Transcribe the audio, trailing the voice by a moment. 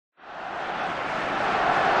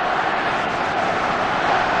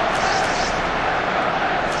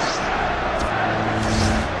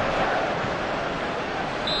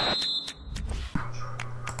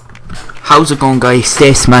How's it going, guys?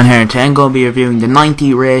 This man here, and today I'm going to be reviewing the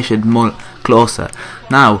 90 rated Klose.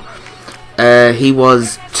 Now, he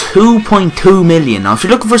was 2.2 million. Now, if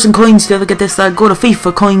you're looking for some coins to get this lad, go to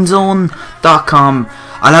FIFAcoinzone.com.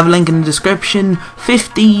 I'll have a link in the description.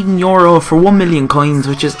 €15 for 1 million coins,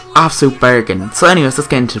 which is absolute bargain. So anyways, let's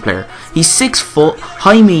get into the player. He's 6 foot,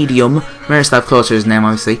 high medium. Miroslav Klose is his name,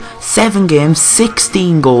 obviously. 7 games,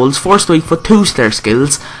 16 goals, 4-star weak foot, 2-star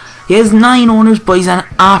skills. He has 9 owners, but he's an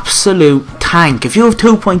absolute tank. If you have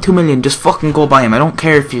 2.2 million, just fucking go buy him. I don't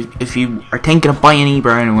care if you are thinking of buying Ibra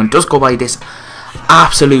or anyone, just go buy this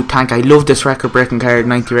absolute tank. I love this record breaking card,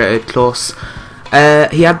 90 rated Klose.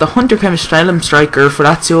 He had the Hunter Chemistry striker for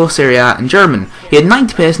Lazio, Serie A and German. He had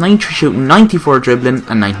 90 pace, 93 shooting, 94 dribbling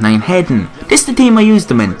and 99 heading. This is the team I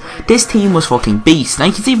used him in. This team was fucking beast. And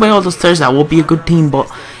I can see by all those stars that would be a good team, but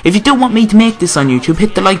if you do want me to make this on YouTube,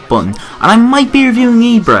 hit the like button. And I might be reviewing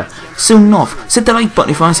Ibra soon enough. So hit the like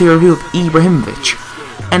button if you want to see a review of Ibrahimovic.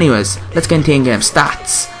 Anyways, let's get into in-game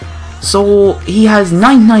stats. So he has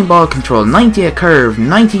 99 ball control, 98 curve,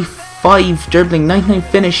 95 dribbling, 99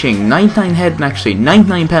 finishing, 99 heading actually,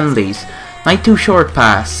 99 penalties, 92 short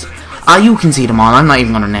pass. You can see them all, I'm not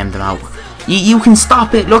even going to name them out. You can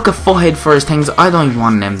stop it, look at Foothead for his things, I don't even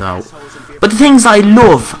want to name them out. But the things I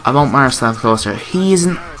love about Miroslav Klose, he is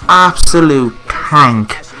an absolute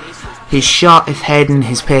tank. His shot, his heading,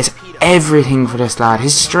 his pace, everything for this lad,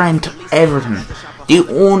 his strength, everything. The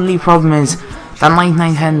only problem is that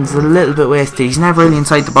 99 heading is a little bit wasted. He's never really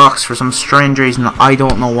inside the box for some strange reason, I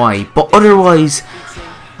don't know why. But otherwise,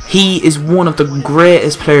 he is one of the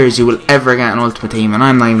greatest players you will ever get in Ultimate Team, and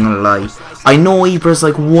I'm not even gonna lie. I know Ibra's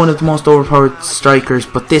like one of the most overpowered strikers,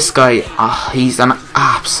 but this guy, he's an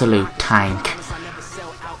absolute tank.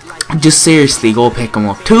 Just seriously, go pick him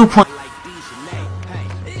up. 2 point.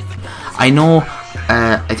 I know,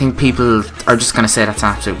 I think people are just gonna say that's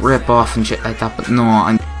an absolute rip-off and shit like that, but no,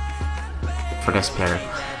 I'm for this player.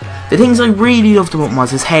 The things I really loved about him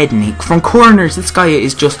was his heading. From corners, this guy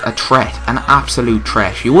is just a threat, an absolute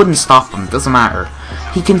threat. You wouldn't stop him, doesn't matter.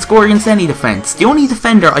 He can score against any defence. The only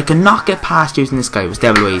defender I could not get past using this guy was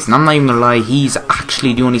Devil Ways, and I'm not even gonna lie, he's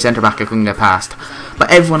actually the only centre back I couldn't get past.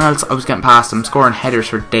 But everyone else I was getting past him, scoring headers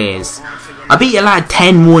for days. I beat a lad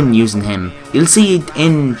 10-1 using him. You'll see it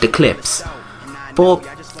in the clips. But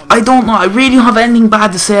I don't know, I really don't have anything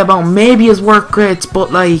bad to say about him. Maybe his work rates,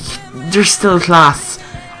 but like, they're still class.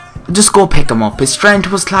 Just go pick him up. His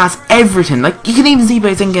strength was class, everything. Like, you can even see by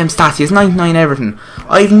his in-game stats, he has 99 everything.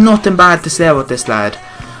 I have nothing bad to say about this lad.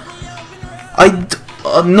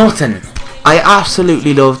 Nothing. I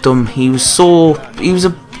absolutely loved him.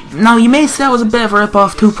 Now you may say that was a bit of a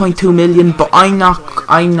rip-off, 2.2 million, but I'm not.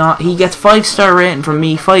 He gets 5-star rating from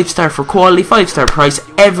me, 5-star for quality, 5-star price,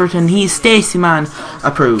 everything. He's Stacey man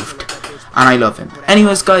approved, and I love him.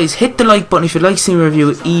 Anyways, guys, hit the like button if you'd like to see me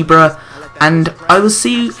review Ibra, and I'll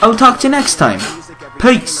talk to you next time.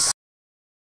 Peace.